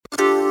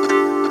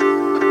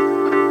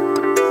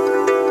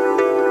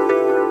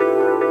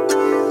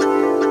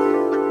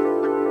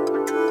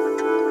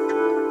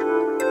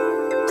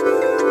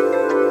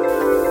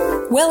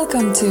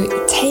Welcome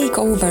to Take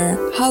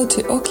Over, How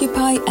to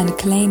Occupy and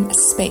Claim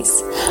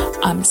Space.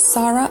 I'm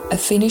Sara, a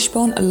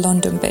Finnish-born,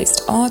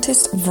 London-based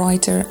artist,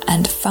 writer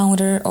and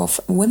founder of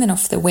Women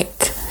of the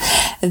Wick.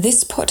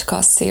 This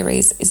podcast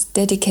series is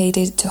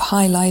dedicated to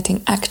highlighting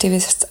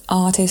activists,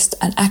 artists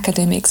and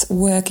academics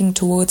working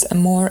towards a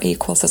more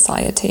equal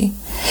society.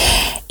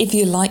 If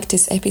you like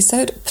this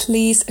episode,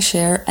 please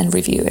share and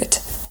review it.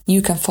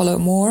 You can follow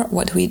more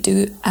what we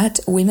do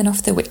at Women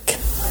of the Wick.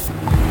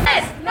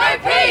 No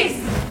peace!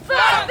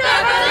 Fuck the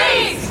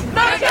police!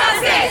 No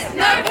justice!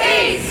 No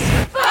peace!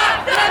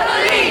 Fuck the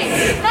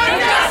police! No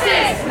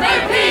justice! No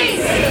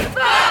peace!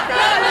 Fuck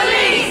the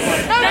police!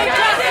 No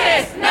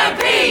justice! No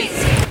peace!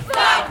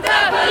 Fuck the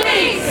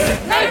police!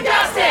 No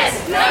justice!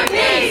 No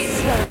peace!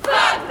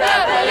 Fuck the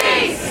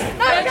police!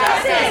 No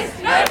justice!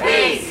 No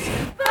peace!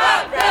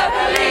 Fuck the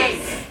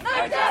police! No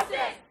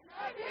justice!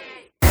 No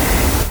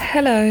peace!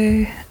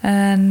 Hello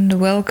and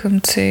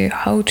welcome to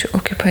How to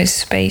Occupy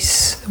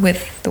Space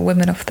with the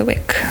Women of the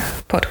Wick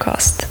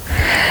podcast.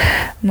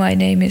 My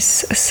name is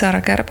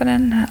Sara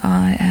Kärpänen.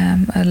 I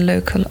am a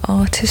local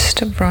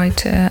artist,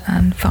 writer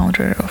and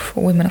founder of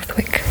Women of the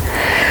Wick.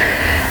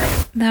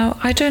 Now,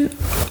 I don't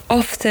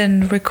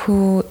often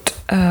record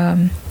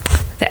the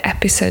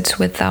episodes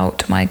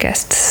without my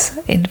guests.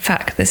 In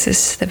fact, this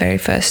is the very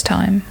first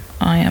time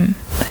I am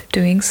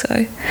doing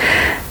so.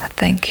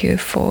 Thank you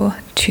for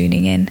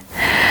tuning in.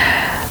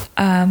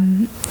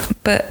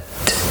 But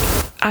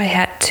I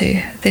had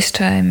to. This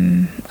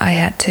time I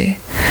had to.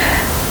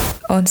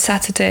 On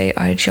Saturday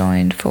I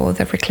joined for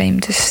the Reclaim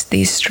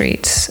These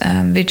Streets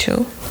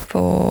vigil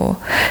for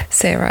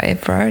Sarah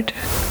Everard,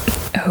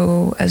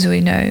 who, as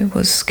we know,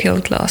 was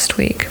killed last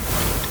week.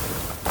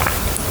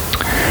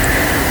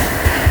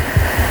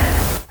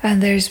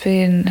 And there's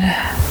been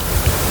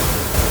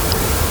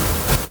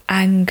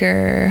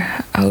anger,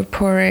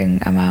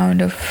 outpouring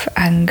amount of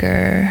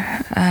anger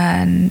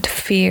and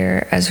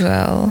fear as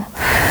well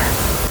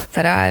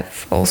that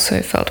I've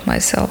also felt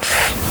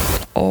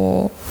myself,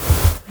 or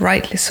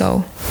rightly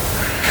so.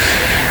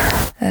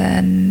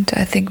 And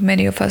I think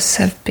many of us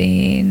have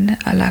been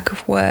a lack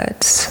of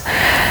words,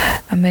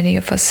 and many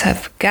of us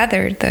have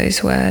gathered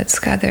those words,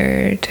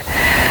 gathered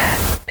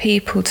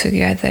people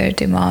together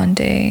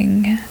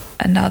demanding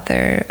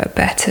another, a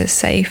better,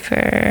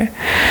 safer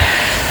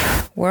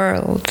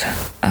world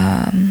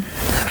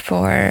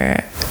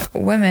for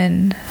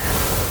women,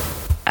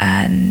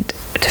 and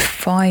to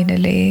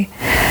finally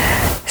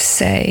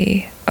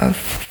say a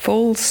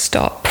full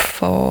stop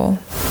for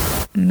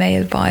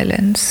male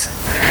violence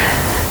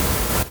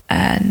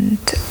and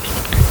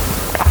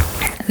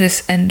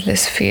this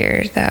endless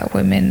fear that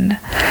women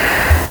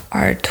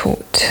are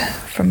taught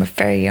from a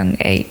very young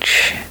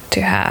age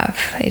to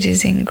have. It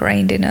is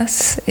ingrained in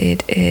us.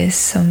 It is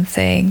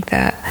something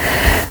that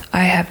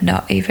I have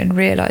not even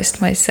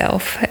realized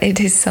myself. It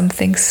is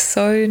something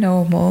so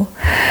normal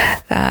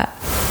that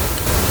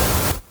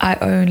I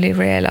only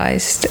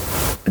realized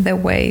the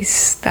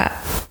ways that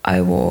I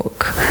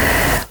walk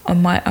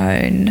on my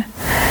own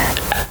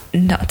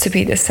not to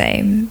be the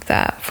same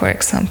that, for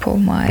example,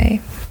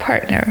 my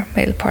partner,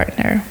 male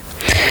partner,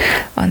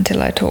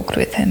 until I talked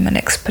with him and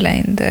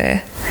explained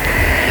the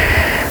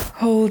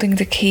holding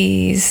the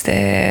keys, the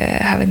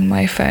having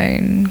my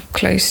phone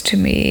close to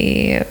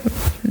me,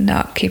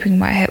 not keeping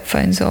my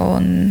headphones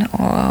on,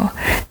 or,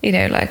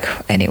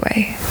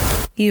 anyway,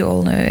 you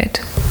all know it.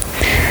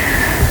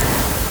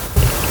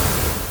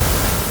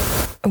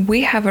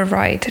 We have a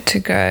right to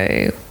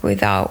go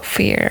without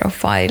fear of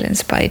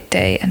violence by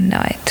day and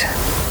night.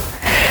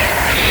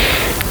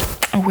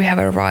 We have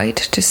a right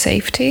to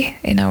safety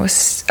in our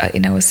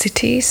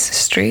cities,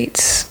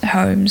 streets,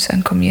 homes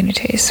and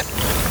communities.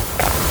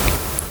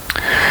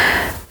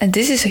 And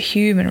this is a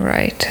human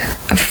right,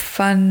 a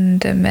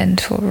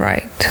fundamental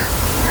right.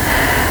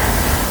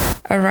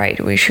 A right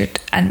we should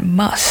and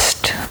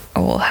must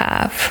all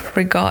have,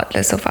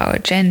 regardless of our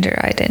gender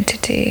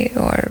identity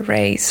or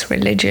race,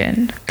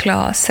 religion,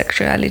 class,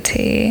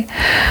 sexuality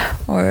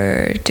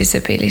or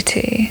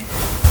disability.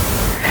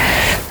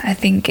 I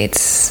think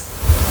it's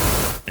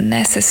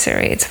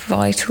necessary, it's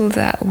vital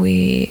that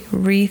we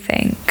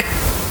rethink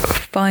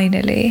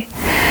finally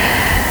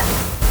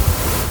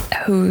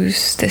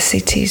whose the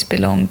cities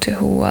belong to,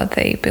 who are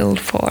they built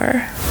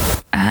for,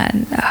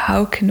 and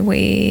how can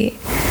we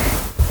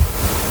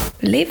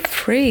live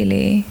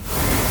freely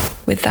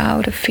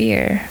without a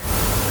fear,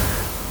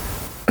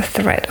 a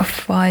threat of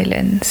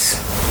violence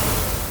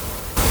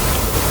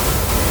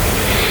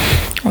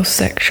or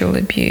sexual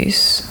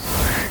abuse.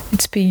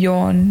 It's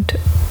beyond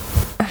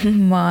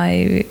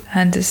my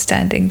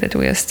understanding that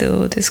we are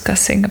still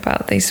discussing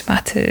about these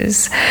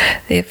matters,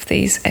 of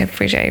these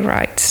everyday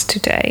rights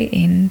today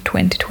in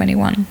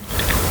 2021.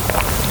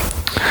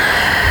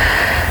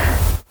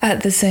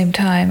 At the same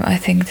time, I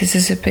think this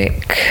is a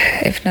big,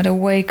 if not a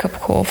wake-up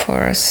call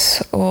for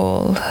us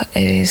all.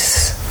 It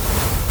is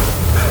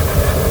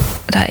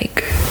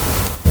like,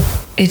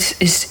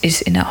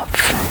 it's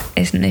enough.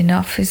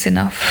 Enough is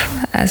enough,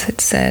 as it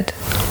said.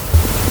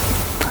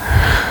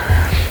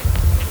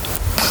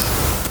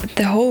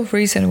 The whole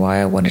reason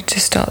why I wanted to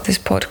start this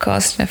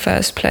podcast in the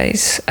first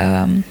place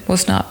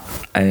was not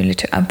only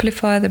to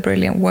amplify the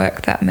brilliant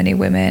work that many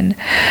women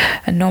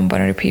and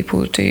non-binary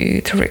people do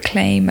to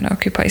reclaim and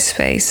occupy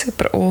space,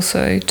 but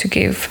also to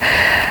give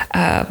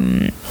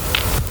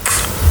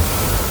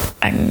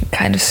and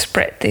kind of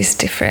spread these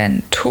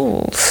different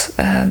tools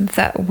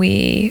that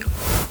we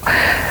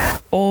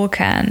all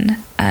can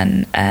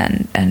and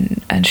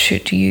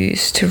should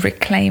use to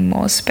reclaim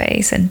more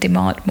space and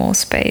demand more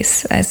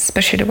space,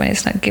 especially when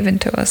it's not given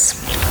to us.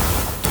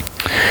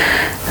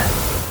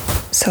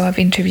 So I've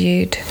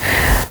interviewed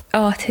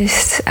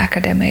artists,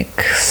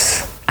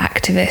 academics,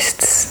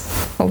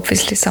 activists.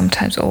 Obviously,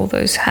 sometimes all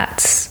those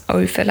hats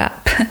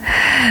overlap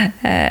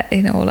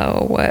in all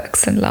our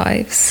works and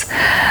lives,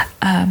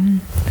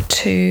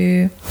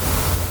 to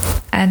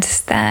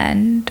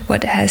understand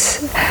what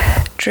has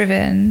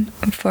driven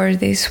for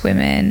these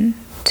women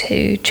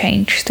to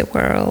change the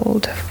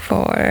world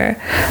for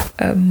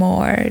a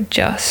more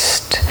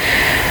just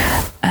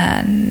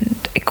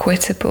and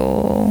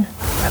equitable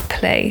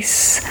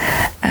place,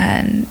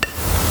 and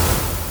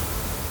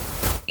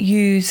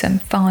use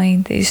and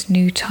find these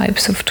new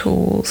types of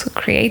tools,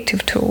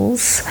 creative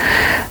tools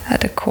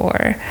at the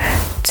core,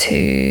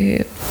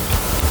 to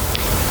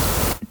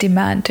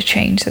demand the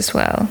change as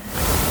well.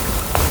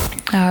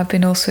 I've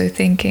been also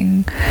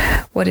thinking,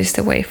 what is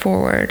the way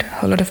forward?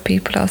 A lot of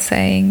people are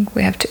saying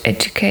we have to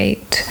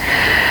educate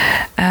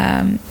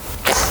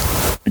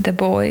the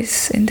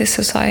boys in this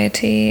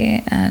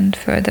society, and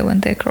further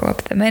when they grow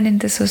up, the men in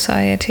the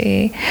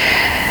society,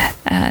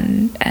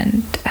 and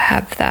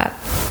have that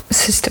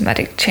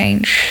systematic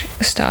change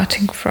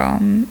starting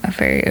from a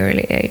very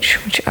early age,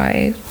 which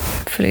I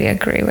fully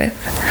agree with.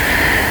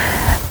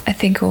 I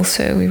think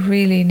also we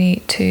really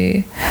need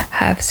to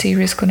have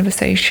serious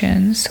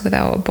conversations with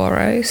our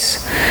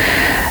boroughs,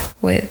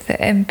 with the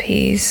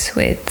MPs,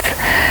 with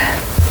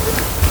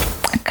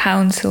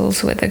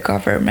councils, with the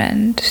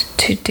government,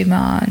 to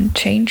demand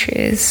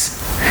changes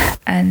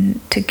and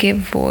to give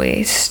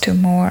voice to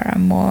more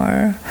and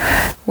more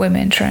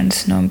women,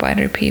 trans,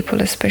 non-binary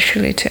people,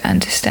 especially to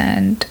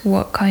understand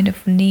what kind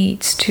of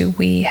needs do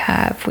we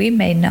have. We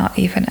may not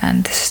even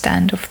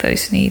understand of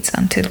those needs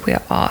until we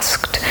are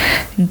asked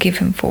and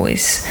given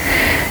voice.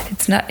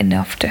 It's not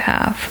enough to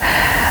have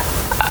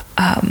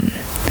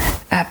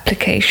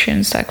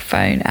applications like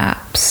phone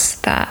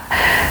apps that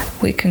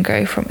we can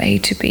go from A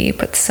to B,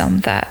 but some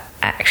that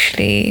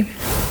actually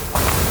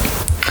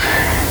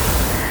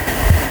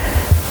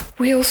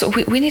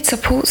we need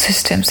support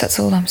systems. That's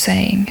all I'm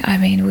saying. I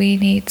mean, we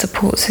need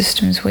support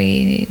systems.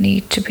 We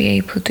need to be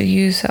able to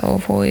use our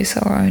voice,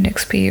 our own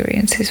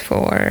experiences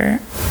for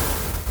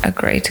a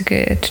greater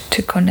good,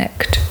 to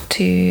connect,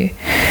 to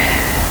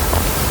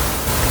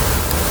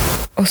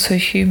also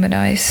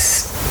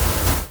humanize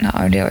not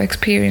only our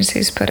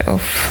experiences but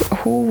of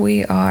who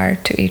we are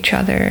to each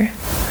other.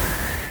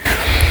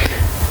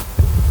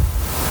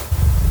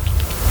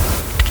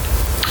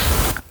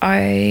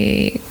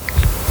 I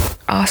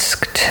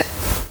asked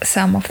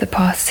some of the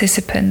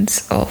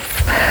participants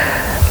of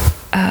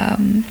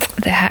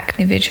the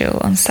Hackney Vigil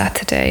on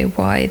Saturday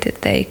why did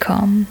they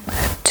come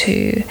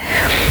to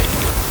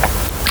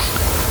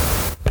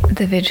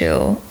the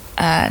vigil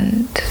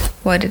and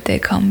why did they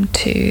come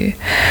to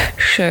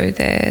show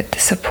the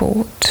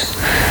support,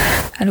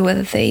 and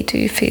whether they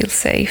do feel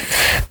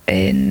safe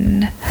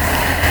in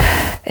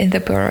the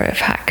borough of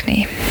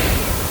Hackney.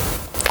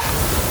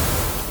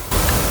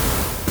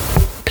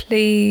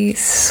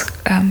 Please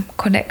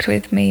connect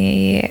with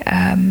me,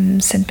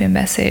 send me a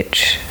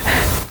message.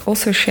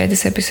 Also share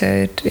this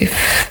episode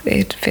if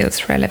it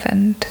feels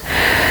relevant.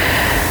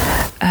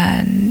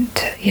 And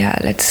yeah,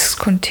 let's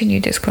continue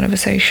these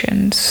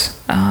conversations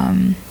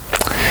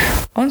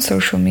on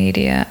social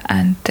media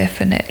and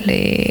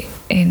definitely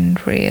in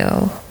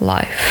real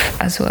life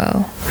as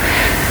well.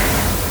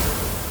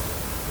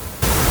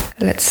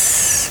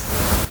 Let's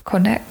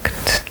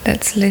connect,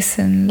 let's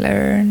listen,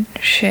 learn,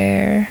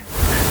 share,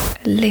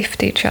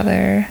 lift each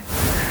other.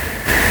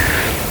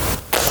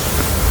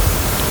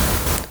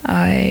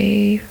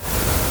 I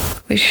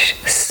wish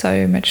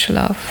so much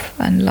love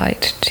and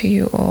light to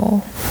you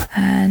all,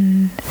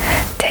 and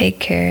take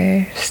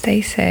care,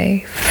 stay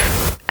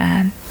safe,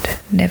 and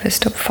never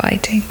stop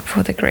fighting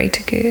for the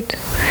greater good.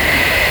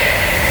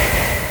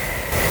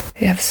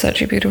 You have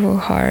such a beautiful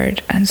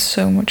heart and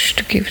so much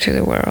to give to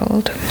the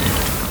world,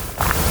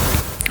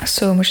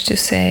 so much to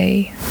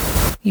say.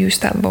 Use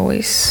that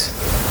voice,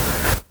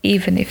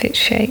 even if it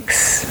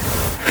shakes.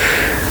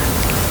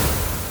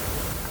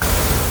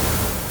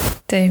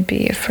 Don't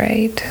be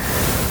afraid.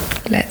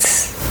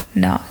 Let's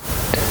not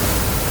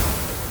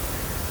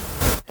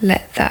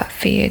let that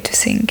fear to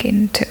sink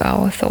into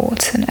our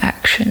thoughts and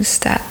actions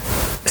that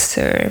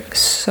serve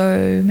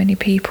so many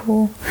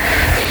people.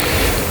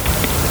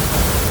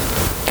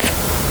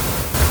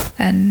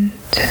 And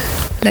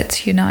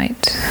let's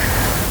unite.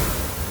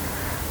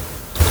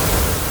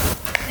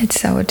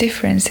 It's our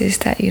differences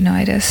that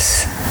unite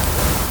us,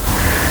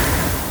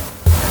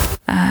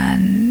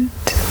 and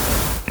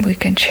we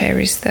can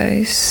cherish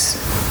those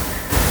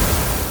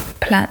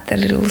plant the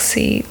little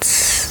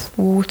seeds,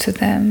 water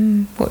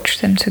them, watch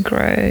them to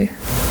grow.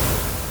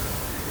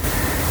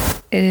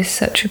 It is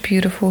such a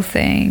beautiful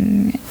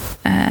thing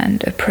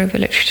and a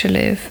privilege to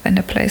live in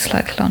a place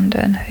like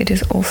London. It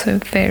is also a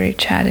very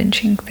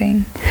challenging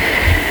thing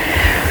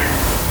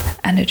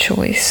and a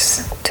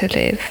choice to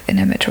live in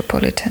a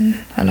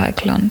metropolitan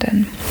like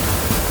London.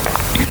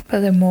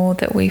 But the more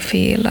that we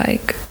feel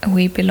like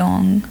we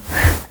belong,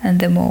 and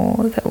the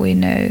more that we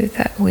know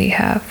that we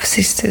have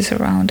sisters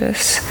around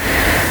us,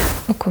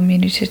 a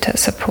community that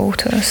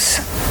support us,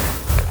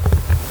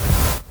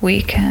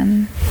 we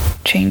can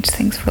change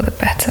things for the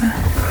better.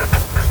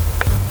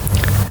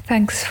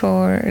 Thanks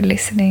for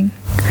listening,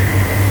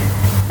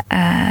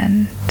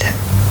 and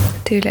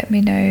do let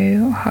me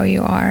know how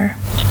you are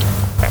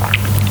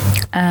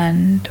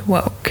and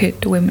what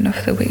could Women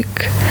of the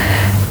Week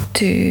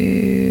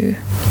do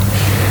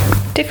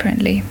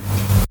differently.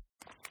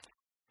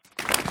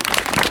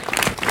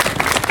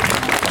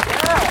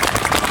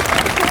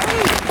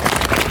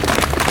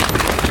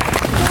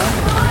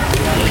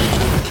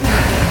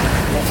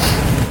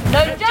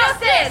 No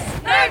justice,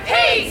 no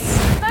peace.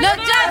 No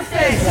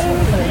justice.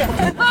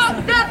 Fuck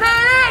the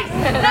police.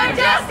 No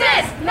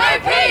justice, no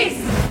peace.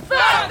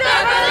 Fuck the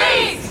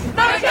police.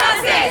 No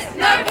justice,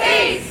 no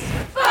peace.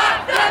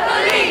 Fuck the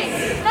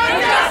police. No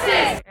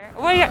justice.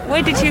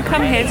 Why did you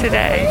come here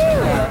today?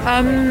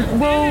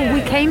 Well,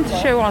 we came to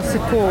show our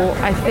support,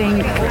 I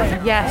think,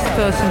 yes,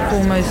 first and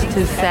foremost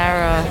to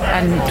Sarah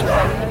and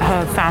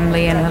her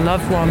family and her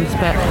loved ones,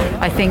 but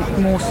I think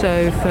more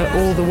so for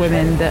all the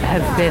women that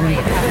have been,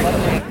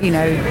 you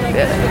know,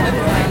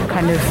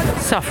 kind of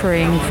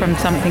suffering from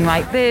something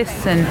like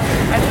this and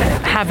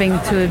having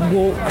to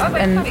walk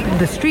in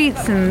the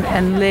streets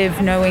and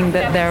live knowing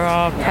that there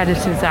are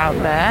predators out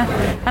there.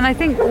 And I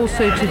think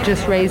also to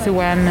just raise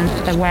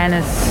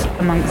awareness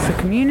amongst the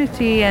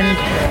community and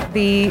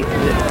the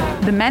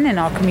men in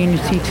our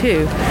community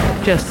too,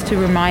 just to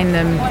remind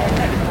them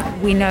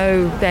we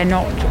know they're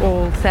not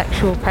all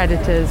sexual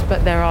predators,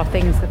 but there are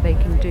things that they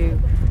can do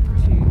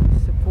to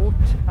support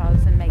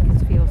us and make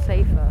us feel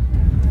safer.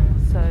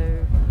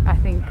 So I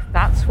think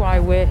that's why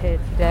we're here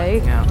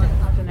today. Yeah.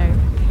 I don't know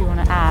if you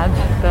want to add,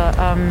 but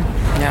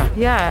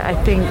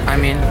I think. I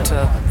mean,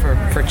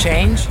 for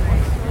change,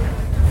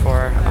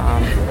 for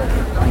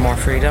more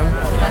freedom.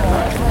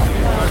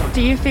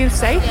 Do you feel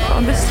safe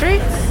on the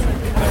streets?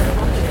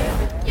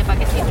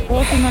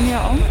 Walking on your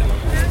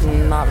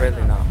own? Not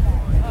really, no.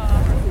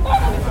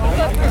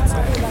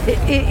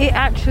 It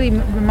actually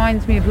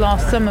reminds me of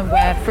last summer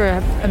where for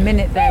a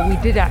minute there we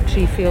did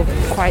actually feel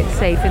quite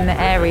safe in the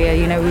area.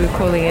 You know, we were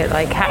calling it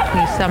like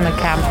Hackney Summer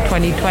Camp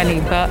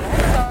 2020, but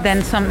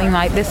then something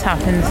like this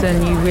happens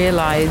and you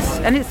realise,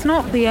 and it's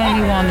not the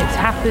only one, it's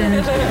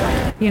happened,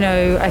 you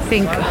know, I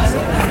think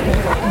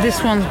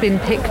this one's been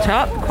picked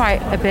up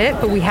quite a bit,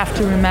 but we have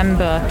to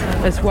remember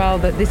as well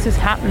that this is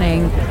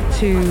happening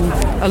to,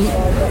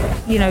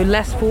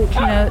 less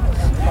fortunate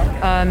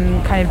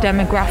kind of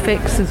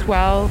demographics as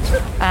well,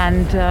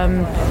 and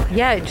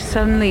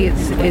suddenly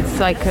it's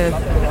like a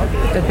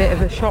bit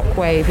of a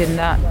shockwave in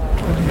that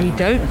we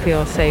don't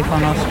feel safe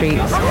on our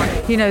streets.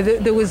 You know,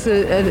 there was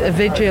a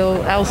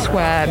vigil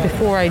elsewhere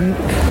before I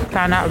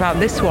found out about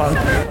this one,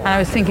 and I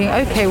was thinking,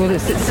 okay, well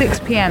it's at 6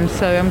 p.m,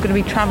 so I'm going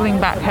to be travelling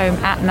back home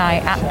at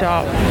night, at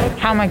dark.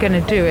 How am I going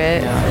to do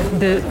it?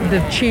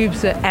 The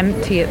tubes are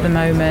empty at the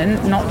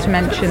moment, not to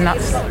mention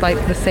that's like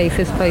the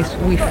safest place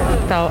we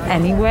felt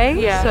anyway.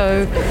 Yeah.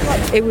 So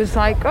it was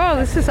like, oh,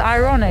 this is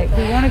ironic.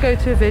 We want to go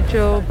to a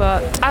vigil,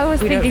 but I was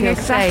thinking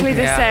exactly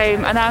the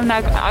same, and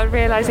I'm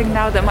realizing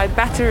now that my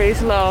battery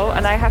is low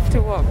and I have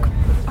to walk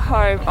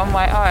home on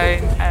my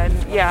own. And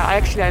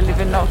I live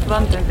in North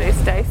London these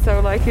days,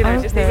 so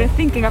just even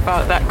thinking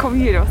about that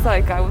commute,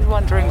 I was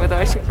wondering whether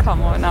I should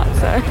come or not.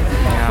 So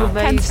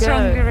can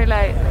strongly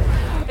relate.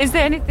 Is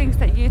there any things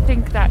that you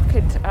think that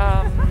could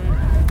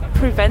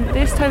prevent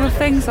this type of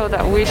things, or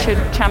that we should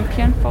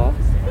champion for?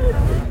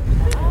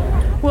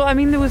 Well, I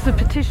mean, there was a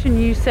petition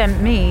you sent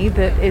me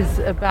that is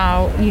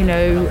about,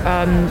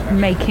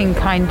 making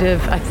kind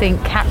of, I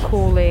think,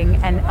 catcalling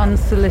and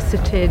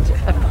unsolicited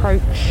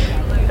approach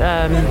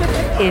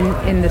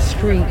in the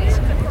street,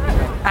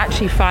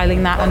 actually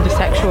filing that under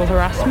sexual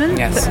harassment.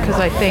 Yes. Because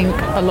I think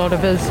a lot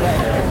of us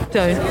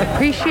don't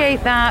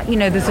appreciate that. You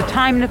know, there's a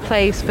time and a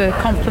place for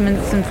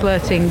compliments and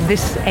flirting.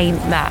 This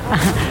ain't that.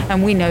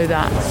 And we know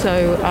that.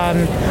 So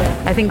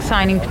I think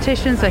signing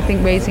petitions, I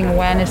think raising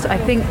awareness, I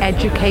think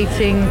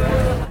educating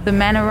the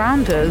men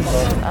around us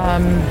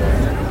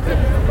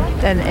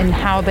and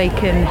how they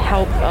can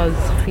help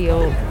us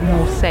feel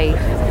more safe,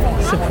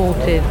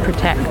 supported,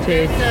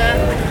 protected.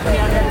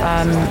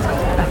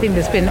 I think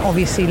there's been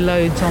obviously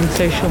loads on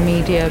social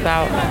media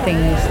about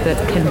things that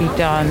can be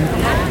done,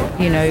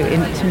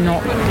 to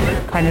not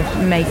kind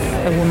of make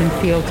a woman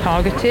feel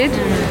targeted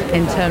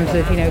in terms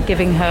of,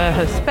 giving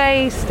her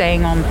space,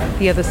 staying on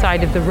the other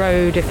side of the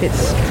road if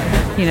it's,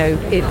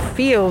 it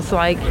feels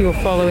like you're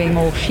following,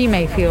 or she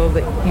may feel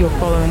that you're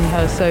following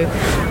her. So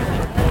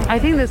I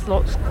think there's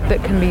lots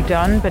that can be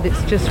done, but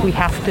it's just we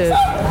have to,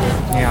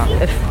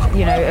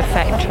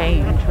 affect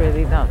change.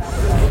 Really,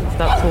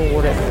 that's all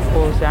what it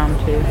boils down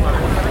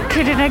to.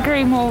 Couldn't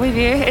agree more with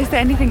you. Is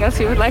there anything else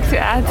you would like to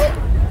add?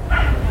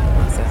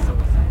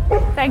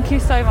 Thank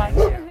you so much.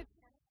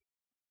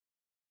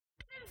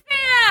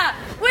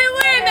 We're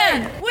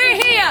women. We're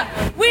here.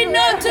 We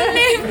know to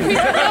live. We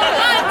don't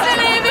want to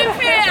live in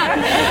fear.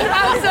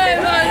 I'm so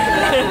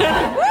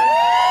much.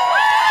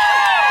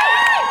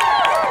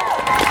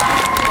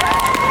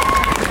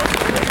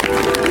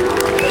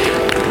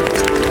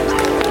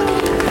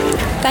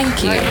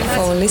 Thank you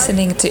for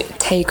listening to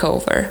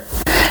Takeover.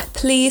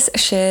 Please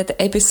share the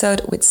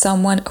episode with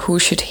someone who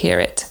should hear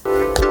it.